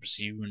 robes.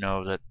 You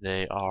know that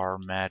they are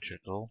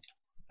magical.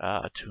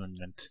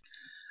 Attunement.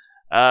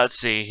 Let's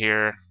see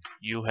here.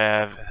 You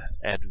have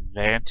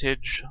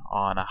advantage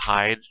on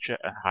hide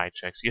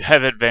checks. You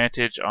have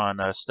advantage on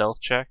stealth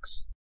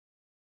checks.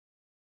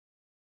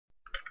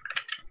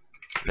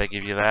 They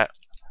give you that.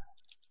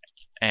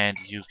 and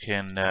you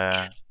can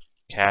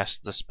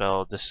cast the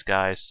spell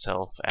Disguise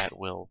Self at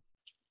will.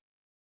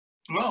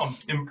 Well,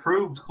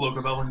 improved Cloak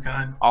of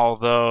Elvenkind.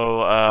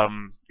 Although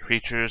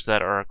creatures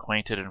that are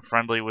acquainted and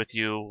friendly with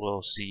you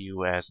will see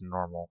you as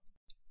normal.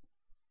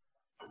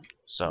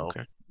 So,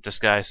 Okay.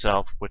 Disguise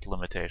Self with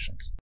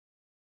limitations.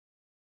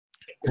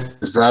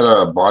 Is that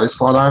a body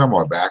slot item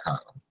or a back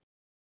item?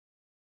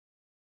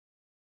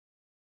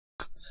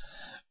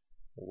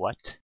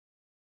 What?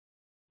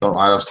 Don't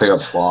items take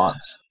up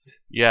slots?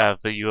 Yeah,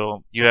 but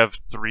you have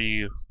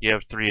three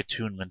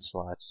attunement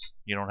slots.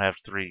 You don't have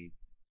 3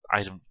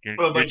 item. You're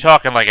Like,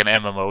 talking like an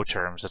MMO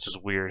terms. That's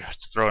just weird.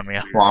 It's throwing me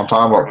off. Well, I'm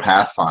talking about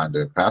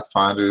Pathfinder.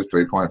 Pathfinder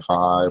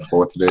 3.5,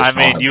 4th edition. I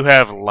mean, you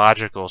have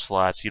logical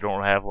slots. You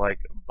don't have like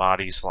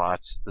body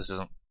slots. This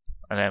isn't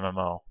an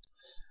MMO.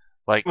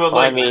 Like, well, Well,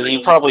 I like, mean,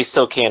 you probably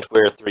still can't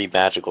wear 3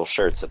 magical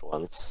shirts at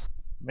once.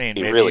 I mean,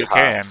 be maybe really you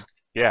can. hot.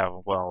 Yeah,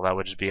 well, that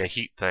would just be a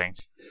heat thing.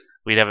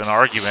 We'd have an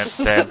argument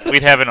then.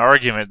 We'd have an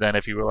argument then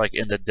if you were like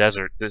in the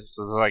desert. This is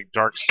like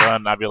dark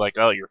sun. I'd be like,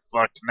 oh, you're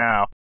fucked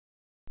now.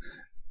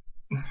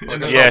 Well,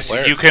 there's Yes, no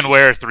wear. you can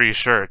wear 3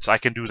 shirts. I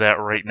can do that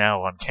right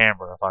now on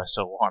camera if I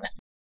so want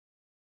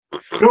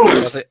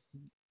it. do it.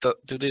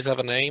 Do these have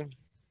a name?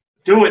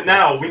 Do it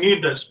now. We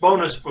need this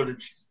bonus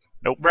footage.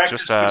 Nope,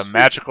 Practice just a this week.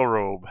 magical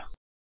robe.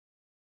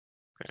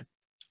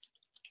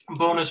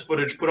 Bonus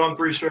footage. Put on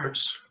 3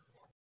 shirts.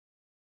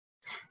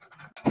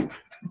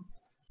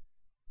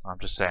 I'm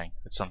just saying,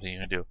 it's something you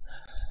can do.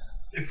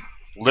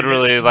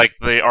 Literally, like,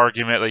 the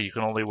argument that you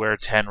can only wear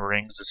 10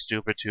 rings is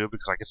stupid too,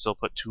 because I could still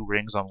put 2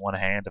 rings on one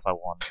hand if I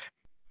wanted.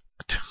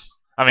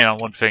 I mean, on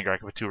one finger. I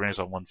could put 2 rings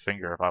on one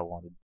finger if I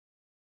wanted.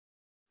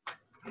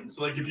 It's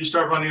like if you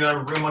start running out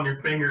of room on your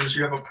fingers,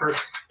 you have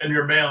and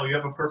you're male, you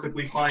have a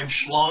perfectly fine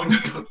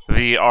schlong.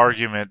 The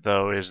argument,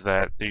 though, is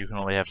that you can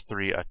only have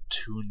 3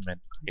 attunement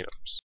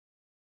items.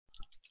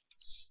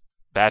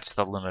 That's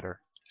the limiter.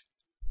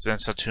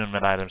 Since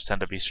attunement items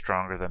tend to be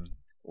stronger than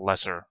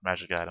lesser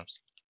magic items.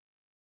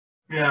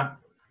 Yeah.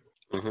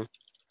 I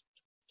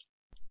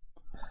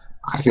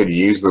could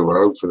use the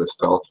robe for the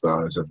stealth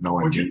bonus if no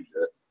one Would you- needs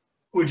it.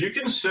 Would you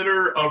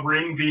consider a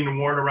ring being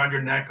worn around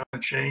your neck on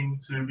a chain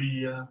to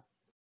be?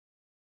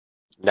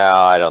 No,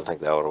 I don't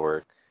think that would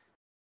work.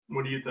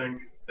 What do you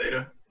think,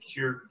 Theta? It's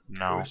your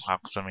No, choice.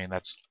 because I mean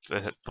that's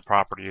the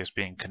property is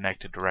being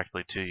connected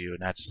directly to you,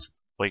 and that's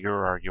what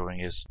you're arguing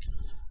is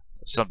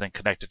something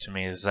connected to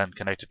me is then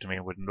connected to me.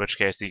 In which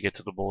case, you get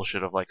to the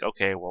bullshit of like,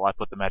 okay, well, I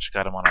put the magic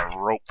item on a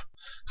rope,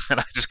 and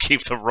I just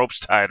keep the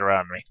ropes tied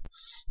around me.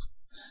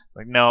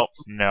 Like, no,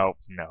 no,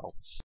 no.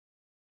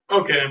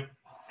 Okay.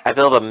 I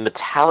built a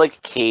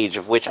metallic cage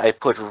of which I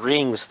put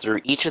rings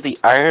through each of the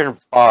iron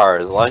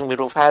bars, allowing me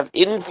to have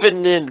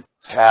infinite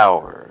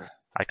power.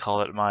 I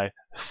call it my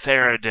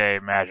Faraday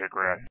magic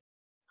ring.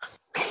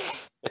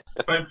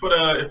 If I put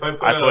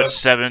I put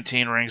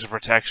 17 rings of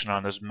protection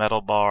on this metal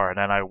bar, and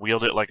then I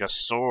wield it like a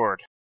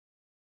sword.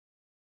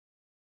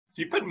 if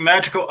you put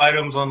magical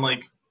items on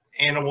like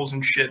animals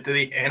and shit, do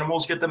the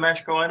animals get the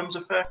magical items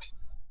effect?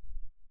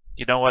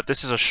 You know what?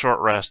 This is a short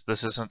rest.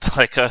 This isn't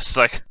like us.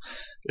 Like,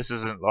 this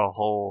isn't a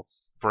whole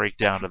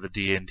breakdown of the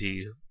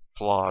D&D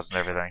flaws and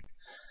everything.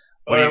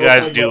 What do you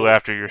guys do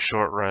after your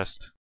short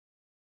rest?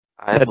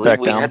 I Head believe back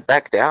we down. head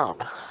back down.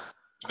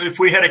 If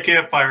we had a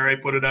campfire, I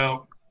put it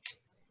out.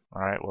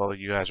 All right. Well,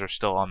 you guys are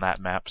still on that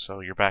map, so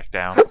you're back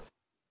down.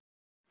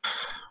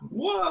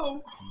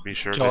 Whoa. Be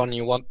sure to John,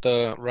 you want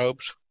the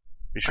robes?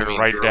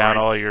 write down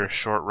all your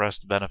short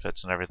rest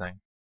benefits and everything.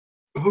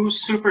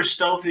 Who's super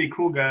stealthy,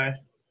 cool guy?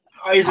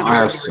 I'm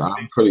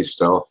pretty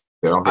stealthy.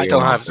 I don't I think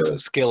don't anyone have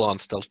said- skill on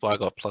stealth, but I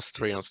got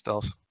 +3 on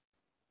stealth.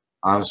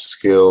 I'm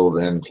skilled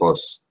in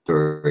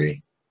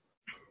 +3.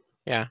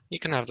 Yeah, you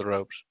can have the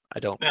robes. I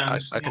don't. Yeah,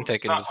 I can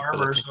take it's not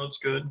armor, invisibility. so it's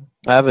good.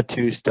 I have a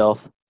 2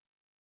 stealth.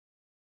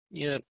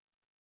 Yeah,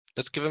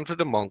 let's give him to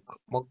the monk.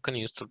 Monk can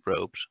use the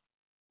robes.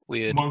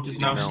 Weird. Monk is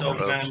now female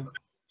stealth robes. man.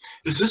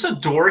 Is this a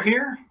door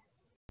here?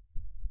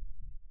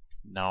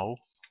 No.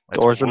 It's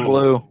Doors are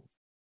blue.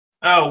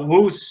 Oh,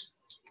 Woo's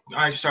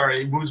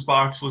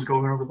box was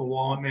going over the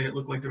wall. It made it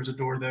look like there was a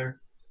door there.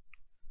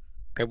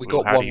 Okay, we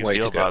Well, got how do one you way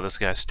feel to about go. this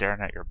guy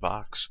staring at your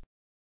box?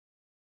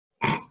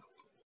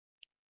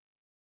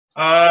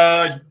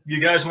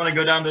 You guys want to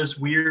go down this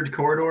weird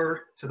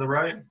corridor to the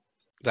right?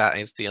 That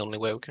is the only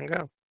way we can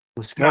go.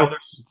 Let's No, go.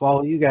 there's.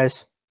 Follow you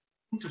guys.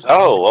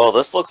 Oh, well,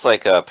 this looks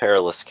like a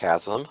perilous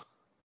chasm.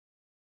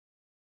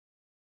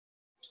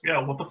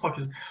 Yeah, what the fuck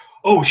is?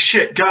 Oh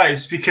shit,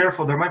 guys, be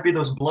careful. There might be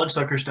those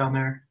bloodsuckers down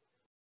there.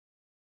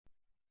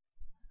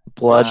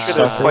 Blood I'm sure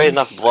there's suckers. quite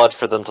enough blood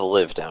for them to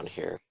live down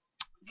here.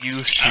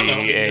 You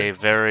see a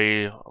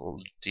very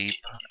deep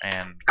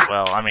and,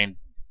 well, I mean,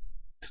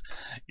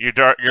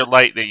 your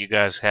light that you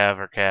guys have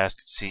or cast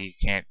can see, you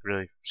can't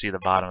really see the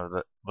bottom of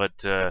it,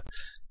 but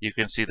you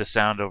can see the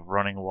sound of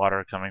running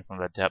water coming from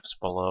the depths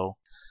below.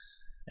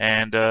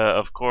 And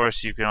of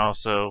course, you can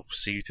also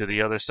see to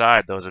the other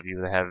side, those of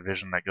you that have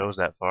vision that goes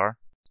that far.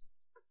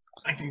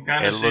 I can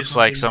kind It of. looks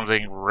like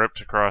something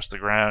ripped across the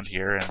ground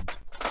here, and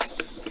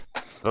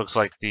looks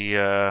like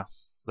the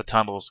the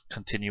tunnels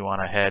continue on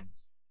ahead,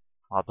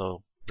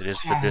 although it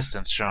is the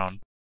distance shown.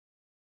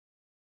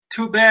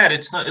 Too bad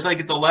it's not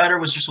like the ladder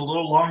was just a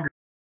little longer.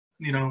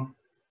 You know,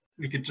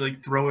 we could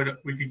like throw it.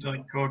 We could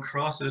like go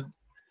across it.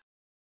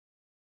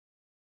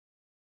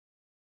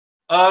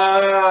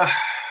 Does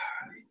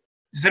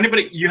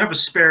anybody? You have a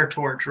spare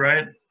torch,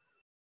 right?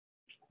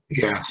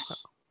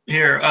 Yes.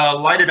 Here,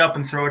 light it up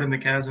and throw it in the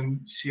chasm.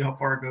 See how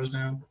far it goes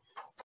down.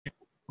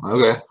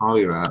 Okay, I'll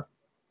do that.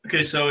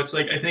 Okay, so it's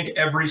like I think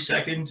every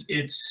second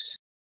it's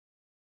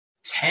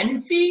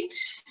 10 feet.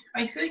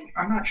 I think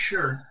I'm not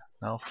sure.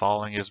 No,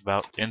 falling is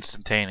about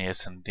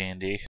instantaneous in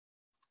D&D.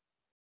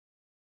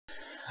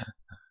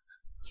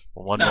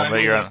 One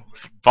moment you're on,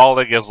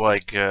 falling is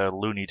like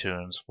Looney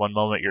Tunes. One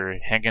moment you're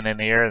hanging in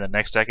the air, and the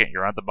next second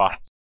you're on the bottom.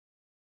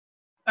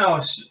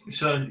 Oh,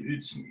 so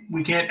it's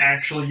we can't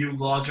actually use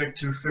logic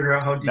to figure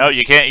out how deep. No,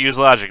 you can't use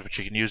logic, but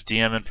you can use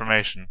DM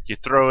information. You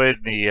throw in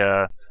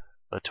the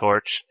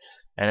torch,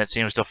 and it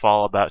seems to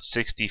fall about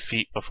 60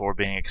 feet before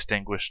being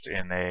extinguished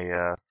in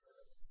a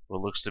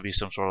what looks to be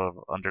some sort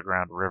of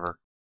underground river.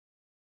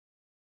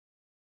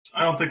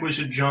 I don't think we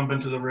should jump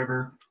into the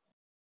river.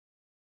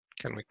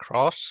 Can we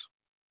cross?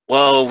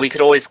 Well, we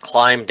could always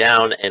climb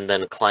down and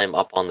then climb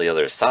up on the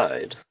other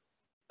side.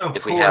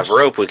 If we have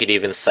rope, we could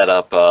even set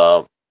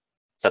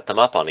them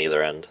up on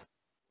either end.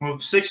 Well,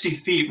 60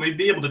 feet, we'd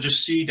be able to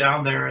just see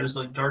down there as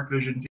like dark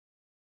vision.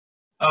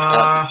 That's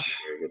a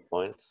very good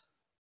point.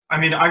 I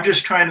mean, I'm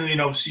just trying to, you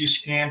know,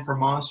 scan for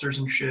monsters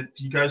and shit.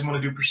 Do you guys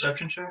want to do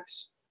perception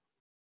checks?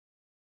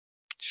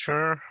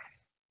 Sure.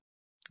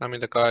 I mean,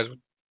 the guys with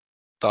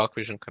dark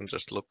vision can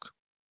just look.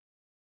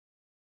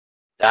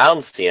 I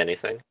don't see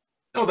anything.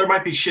 No, there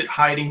might be shit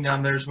hiding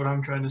down there is what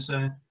I'm trying to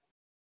say.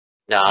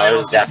 No,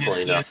 there's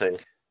definitely nothing.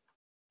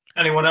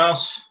 Anyone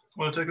else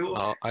want to take a look?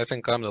 Oh, I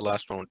think I'm the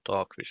last one with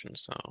dark vision,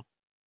 so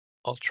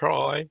I'll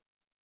try.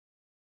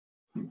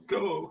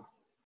 Go.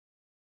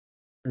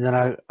 And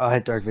then I'll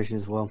hit dark vision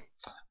as well.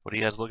 What are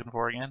you guys looking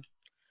for again?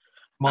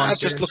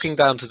 Just looking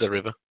down to the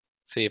river,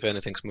 see if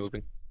anything's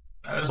moving.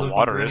 The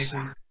water is,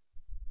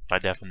 by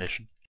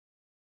definition.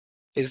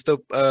 Is the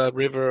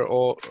river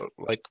or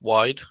like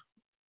wide?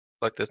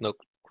 Like there's no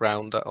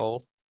ground at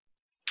all?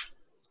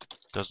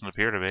 Doesn't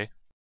appear to be.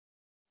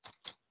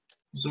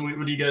 So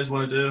what do you guys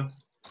want to do?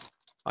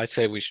 I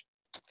say we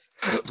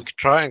could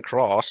try and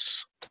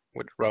cross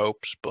with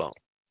ropes, but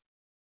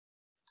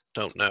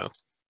don't know.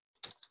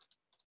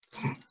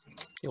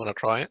 You want to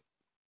try it?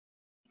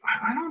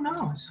 I don't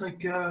know. It's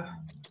like,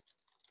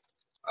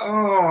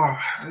 oh,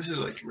 this is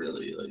like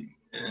really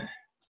like.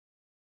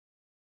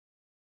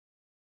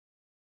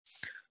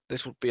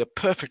 This would be a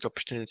perfect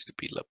opportunity to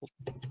be level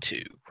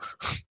 2.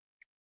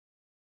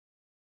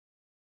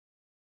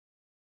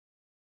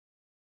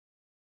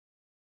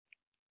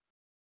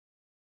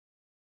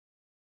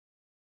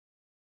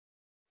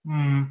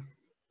 Hmm.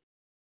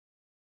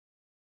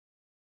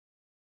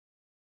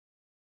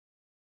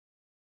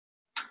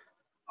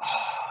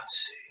 Oh,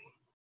 let's see.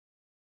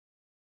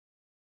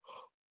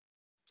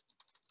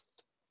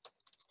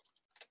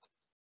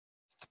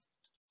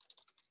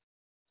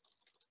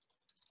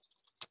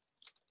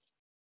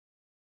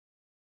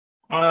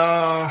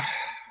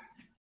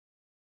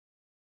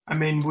 I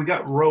mean, we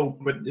got rope,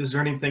 but is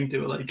there anything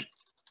to like?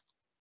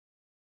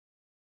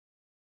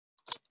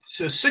 It's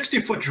a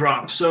 60-foot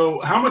drop.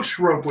 So how much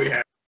rope we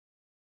have?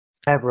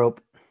 I have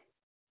rope.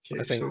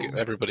 Okay, I think so-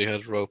 everybody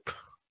has rope.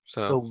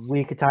 So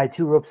we could tie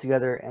 2 ropes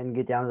together and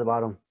get down to the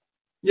bottom.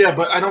 Yeah,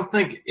 but I don't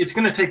think it's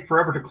going to take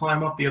forever to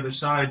climb up the other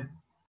side.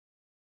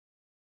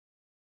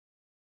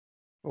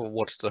 Well,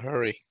 what's the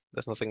hurry?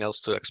 There's nothing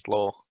else to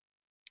explore.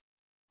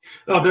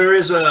 Oh, there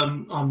is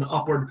an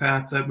upward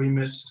path that we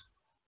missed.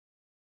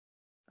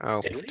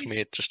 Oh, Did we? to me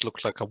it just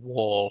looks like a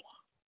wall.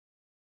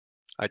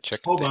 I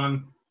checked Hold it.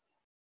 on.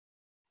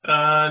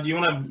 Do you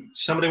want to?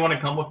 Somebody want to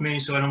come with me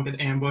so I don't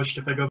get ambushed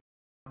if I go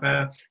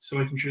path,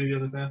 so I can show you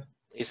the other path.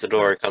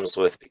 Isidore comes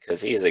with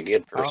because he's a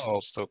good person.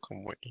 I'll still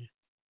come with you.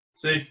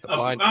 See, The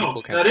blind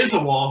people can that is see.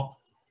 a wall.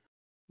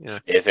 Yeah,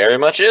 It very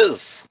much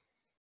is.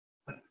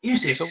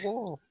 Is it? it's a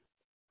wall.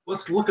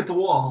 Let's look at the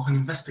wall and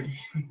investigate.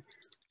 I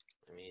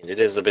mean, it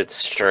is a bit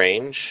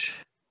strange.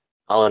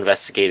 I'll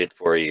investigate it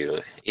for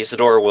you.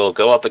 Isidore will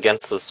go up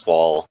against this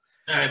wall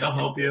All right, I'll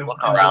help you.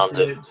 Look around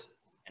it. Investigate.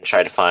 and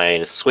try to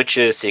find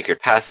switches,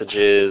 secret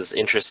passages,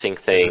 interesting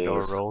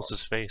Isidore things. rolls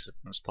his face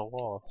against the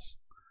wall.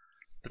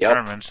 Yep.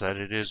 Determines that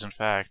it is, in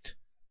fact,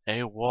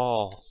 a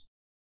wall.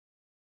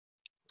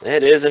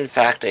 It is, in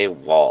fact, a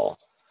wall.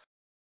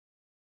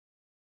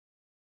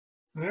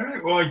 All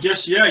right. Well, I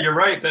guess yeah, you're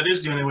right. That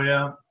is the only way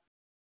out.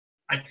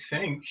 I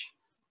think.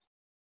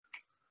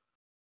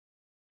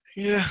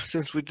 Yeah,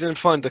 since we didn't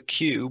find the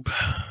cube.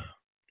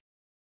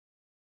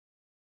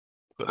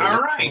 But All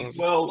it right. was-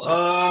 Well,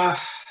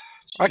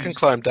 I can jeez.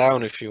 climb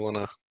down if you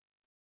wanna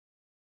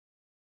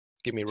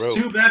give me rope.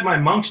 Too bad my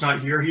monk's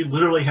not here. He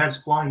literally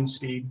has flying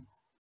speed.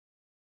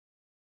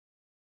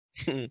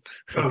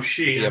 Oh, Is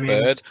she. he I a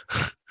mean, bird?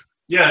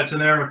 yeah, it's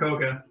an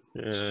Aarakocra.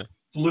 Yeah.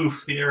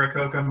 Floof, the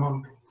Aarakocra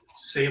monk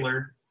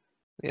sailor.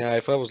 Yeah,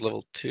 if I was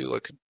level 2, I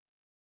could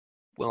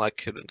Well, I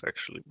couldn't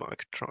actually, but I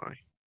could try.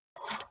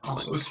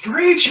 Also,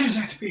 screeches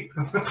at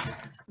people.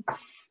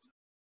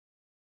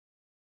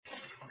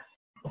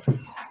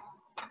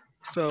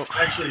 So,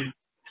 Actually,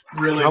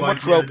 really. how like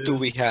much the rope idea. do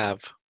we have?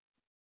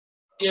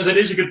 Yeah, that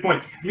is a good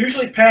point.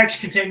 Usually packs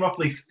contain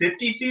roughly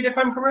 50 feet, if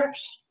I'm correct.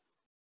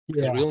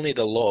 Because Yeah. we'll need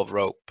a lot of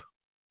rope.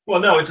 Well,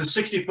 no, it's a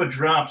 60-foot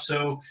drop,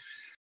 so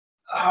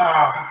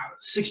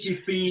 60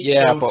 feet.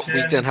 Yeah, so but 10.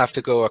 we then have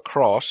to go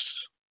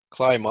across,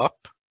 climb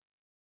up,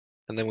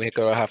 and then we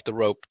gotta have the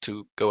rope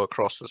to go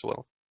across as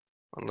well.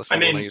 Unless we I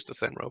want to mean- use the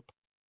same rope.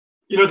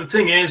 You know, the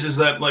thing is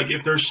that like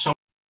if there's some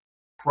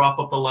prop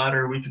up the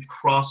ladder, we could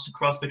cross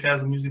across the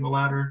chasm using the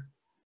ladder.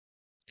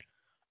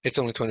 It's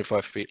only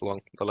 25 feet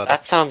long, the ladder.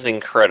 That sounds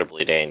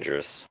incredibly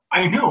dangerous.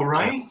 I know,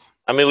 right?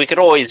 I mean, we could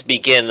always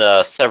begin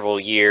a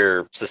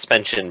several-year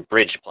suspension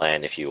bridge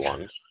plan if you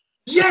want.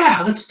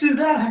 Yeah, let's do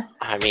that.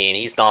 I mean,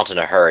 he's not in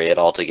a hurry at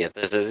all to get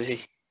this, is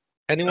he?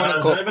 Anyone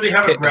Does got anybody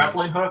have a pittons?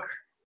 grappling hook?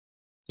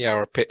 Yeah,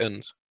 or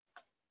pittons.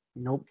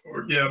 Nope.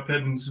 Or yeah,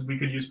 pittons. We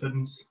could use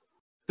pittons.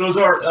 Those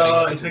are,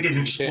 I think, in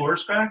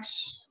explorers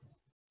packs.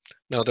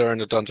 No, they're in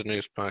the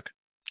Dungeoneers pack.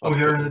 Oh, Not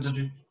here in the pittons.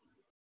 dungeon.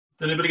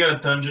 Does anybody got a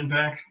dungeon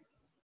pack?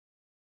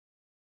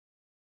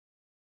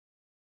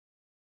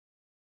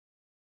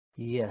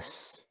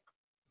 Yes.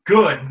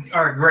 Good.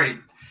 All right, great.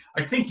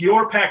 I think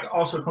your pack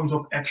also comes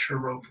with extra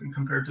rope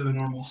compared to the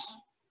normals.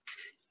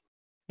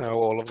 No,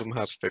 all of them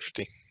has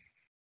 50.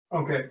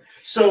 Okay,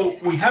 so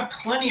we have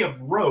plenty of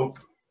rope,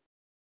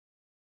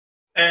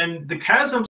 and the chasms